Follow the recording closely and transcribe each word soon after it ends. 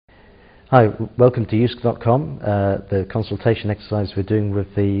Hi, welcome to Yoosk.com, the consultation exercise we're doing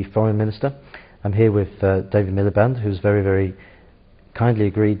with the Foreign Minister. I'm here with David Miliband, who's very kindly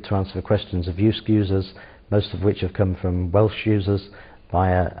agreed to answer the questions of Yoosk users, most of which have come from Welsh users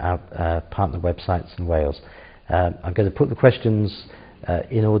via our partner websites in Wales. I'm going to put the questions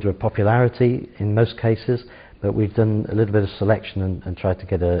in order of popularity in most cases, but we've done a little bit of selection and tried to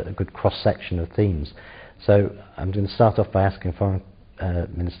get a good cross-section of themes. So I'm going to start off by asking Foreign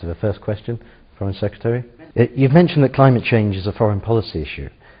Minister the first question. Foreign Secretary. You've mentioned that climate change is a foreign policy issue.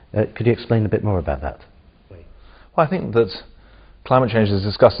 Could you explain a bit more about that? Well, I think that climate change is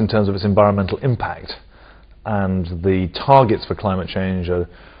discussed in terms of its environmental impact, and the targets for climate change are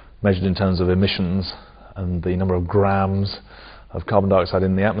measured in terms of emissions and the number of grams of carbon dioxide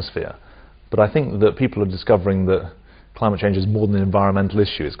in the atmosphere. But I think that people are discovering that climate change is more than an environmental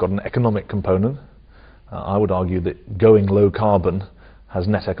issue. It's got an economic component. I would argue that going low carbon has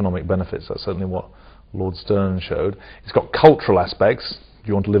net economic benefits. That's certainly what Lord Stern showed. It's got cultural aspects.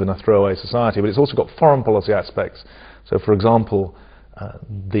 You want to live in a throwaway society, but it's also got foreign policy aspects. So, for example,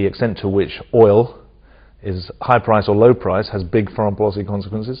 the extent to which oil is high price or low price has big foreign policy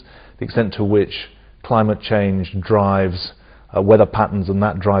consequences. The extent to which climate change drives weather patterns and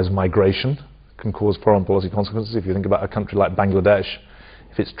that drives migration can cause foreign policy consequences. If you think about a country like Bangladesh,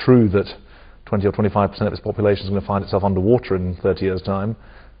 if it's true that 20 or 25% of its population is going to find itself underwater in 30 years' time,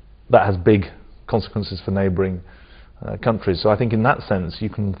 that has big consequences for neighbouring countries. So I think in that sense you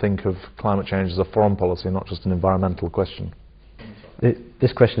can think of climate change as a foreign policy, not just an environmental question.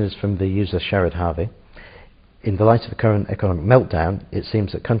 This question is from the user Sherrod Harvey. In the light of the current economic meltdown, it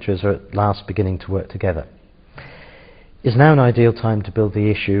seems that countries are at last beginning to work together. Is now an ideal time to build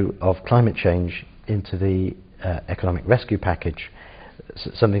the issue of climate change into the economic rescue package,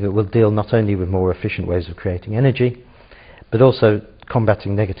 something that will deal not only with more efficient ways of creating energy, but also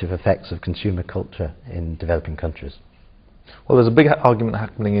combating negative effects of consumer culture in developing countries? Well, there's a big argument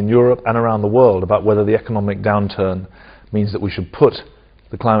happening in Europe and around the world about whether the economic downturn means that we should put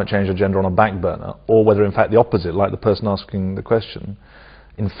the climate change agenda on a back burner, or whether in fact the opposite, like the person asking the question.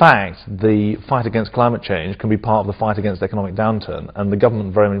 In fact, the fight against climate change can be part of the fight against economic downturn, and the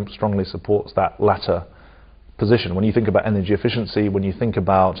government very strongly supports that latter position. When you think about energy efficiency, when you think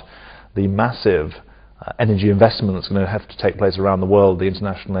about the massive energy investment that's going to have to take place around the world, the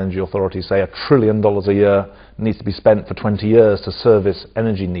International Energy Authority say $1 trillion a year needs to be spent for 20 years to service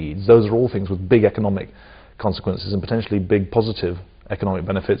energy needs. Those are all things with big economic consequences and potentially big positive economic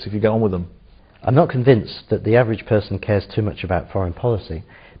benefits if you get on with them. I'm not convinced that the average person cares too much about foreign policy,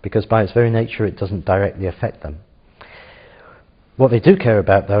 because by its very nature it doesn't directly affect them. What they do care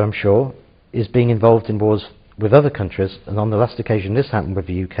about, though, I'm sure, is being involved in wars with other countries, and on the last occasion this happened with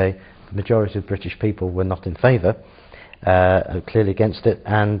the UK, the majority of British people were not in favour, clearly against it,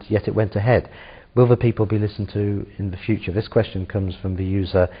 and yet it went ahead. Will the people be listened to in the future? This question comes from the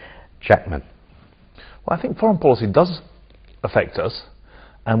user Jackman. Well, I think foreign policy does affect us,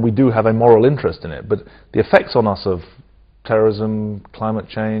 and we do have a moral interest in it, but the effects on us of terrorism, climate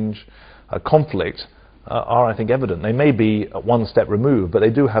change, conflict are, I think, evident. They may be one step removed, but they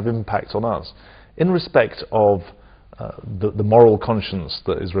do have impacts on us. In respect of the moral conscience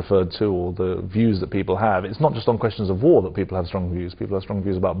that is referred to, or the views that people have, it's not just on questions of war that people have strong views. People have strong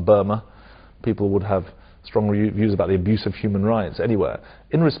views about Burma. People would have strong views about the abuse of human rights anywhere.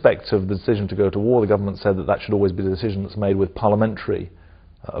 In respect of the decision to go to war, the government said that that should always be the decision that's made with parliamentary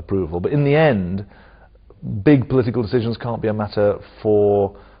approval. But in the end, big political decisions can't be a matter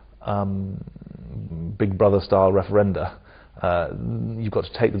for Big Brother-style referenda. You've got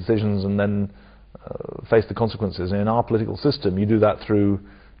to take the decisions and then face the consequences. And in our political system, you do that through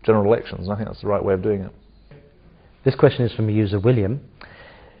general elections, and I think that's the right way of doing it. This question is from user William.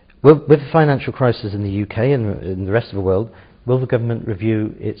 With the financial crisis in the UK and in the rest of the world, will the government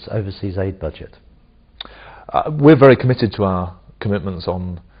review its overseas aid budget? We're very committed to our commitments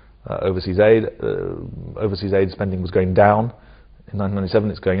on overseas aid. Overseas aid spending was going down in 1997.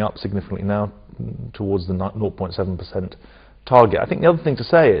 It's going up significantly now towards the 0.7% target. I think the other thing to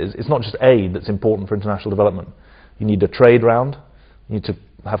say is it's not just aid that's important for international development. You need a trade round, you need to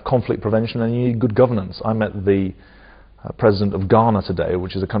have conflict prevention, and you need good governance. I met the president of Ghana today,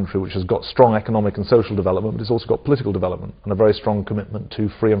 which is a country which has got strong economic and social development, but it's also got political development and a very strong commitment to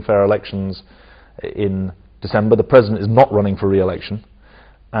free and fair elections in December. The president is not running for re-election,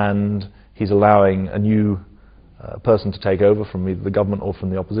 and he's allowing a new person to take over from either the government or from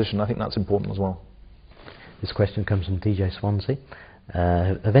the opposition. I think that's important as well. This question comes from DJ Swansea.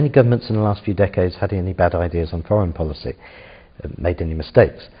 Have any governments in the last few decades had any bad ideas on foreign policy? Made any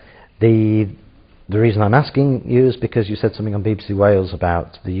mistakes? The The reason I'm asking you is because you said something on BBC Wales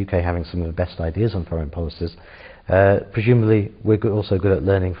about the UK having some of the best ideas on foreign policies. Presumably we're also good at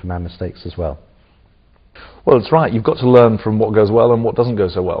learning from our mistakes as well. Well, it's right. You've got to learn from what goes well and what doesn't go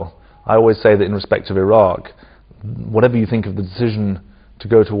so well. I always say that in respect of Iraq, whatever you think of the decision to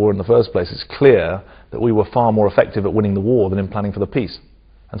go to war in the first place, it's clear that we were far more effective at winning the war than in planning for the peace.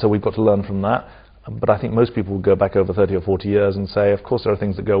 And so we've got to learn from that. But I think most people will go back over 30 or 40 years and say, of course there are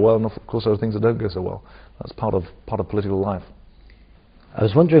things that go well, and of course there are things that don't go so well. That's part of political life. I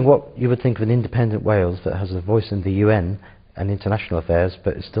was wondering what you would think of an independent Wales that has a voice in the UN and international affairs,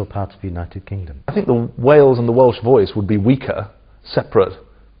 but is still part of the United Kingdom. I think the Wales and the Welsh voice would be weaker, separate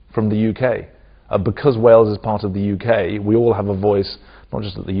from the UK. Because Wales is part of the UK, we all have a voice, not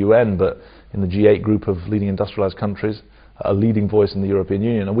just at the UN, but in the G8 group of leading industrialised countries, a leading voice in the European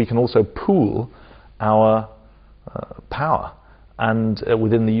Union, and we can also pool our power and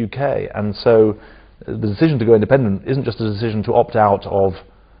within the UK. And so the decision to go independent isn't just a decision to opt out of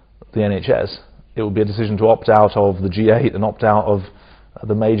the NHS. It will be a decision to opt out of the G8 and opt out of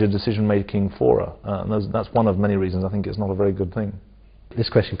the major decision-making fora. And that's one of many reasons I think it's not a very good thing. This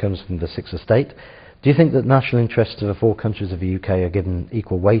question comes from the Sixth Estate. Do you think that national interests of the four countries of the UK are given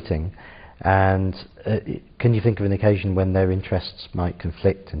equal weighting? And can you think of an occasion when their interests might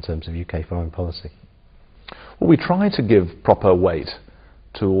conflict in terms of UK foreign policy? Well, we try to give proper weight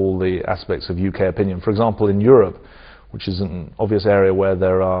to all the aspects of UK opinion. For example, in Europe, which is an obvious area where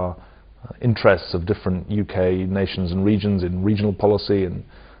there are interests of different UK nations and regions in regional policy and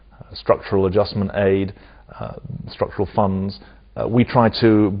structural adjustment aid, structural funds, we try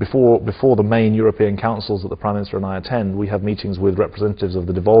to, before the main European councils that the Prime Minister and I attend, we have meetings with representatives of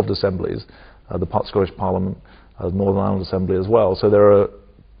the devolved assemblies, the Scottish Parliament, the Northern Ireland Assembly as well. So there are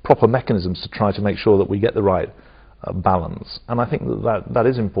proper mechanisms to try to make sure that we get the right balance. And I think that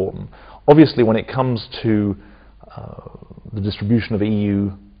is important. Obviously, when it comes to the distribution of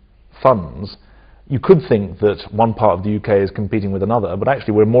EU funds, you could think that one part of the UK is competing with another, but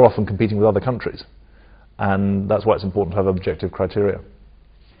actually we're more often competing with other countries. And that's why it's important to have objective criteria.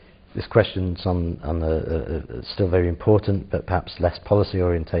 This question's on a still very important, but perhaps less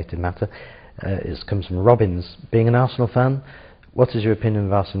policy-orientated matter. It comes from Robbins. Being an Arsenal fan, what is your opinion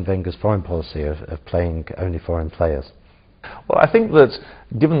of Arsene Wenger's foreign policy of playing only foreign players? Well, I think that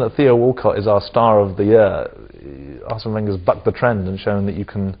given that Theo Walcott is our star of the year, Arsene Wenger's bucked the trend and shown that you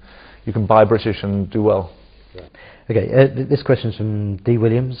can buy British and do well. Okay, this question's from D.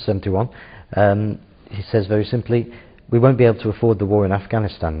 Williams, 71. He says very simply, we won't be able to afford the war in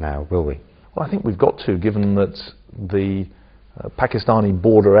Afghanistan now, will we? Well, I think we've got to, given that the Pakistani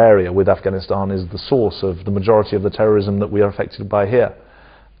border area with Afghanistan is the source of the majority of the terrorism that we are affected by here.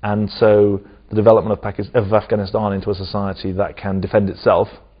 And so the development of Afghanistan into a society that can defend itself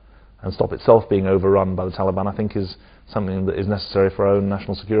and stop itself being overrun by the Taliban, I think is something that is necessary for our own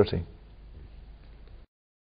national security.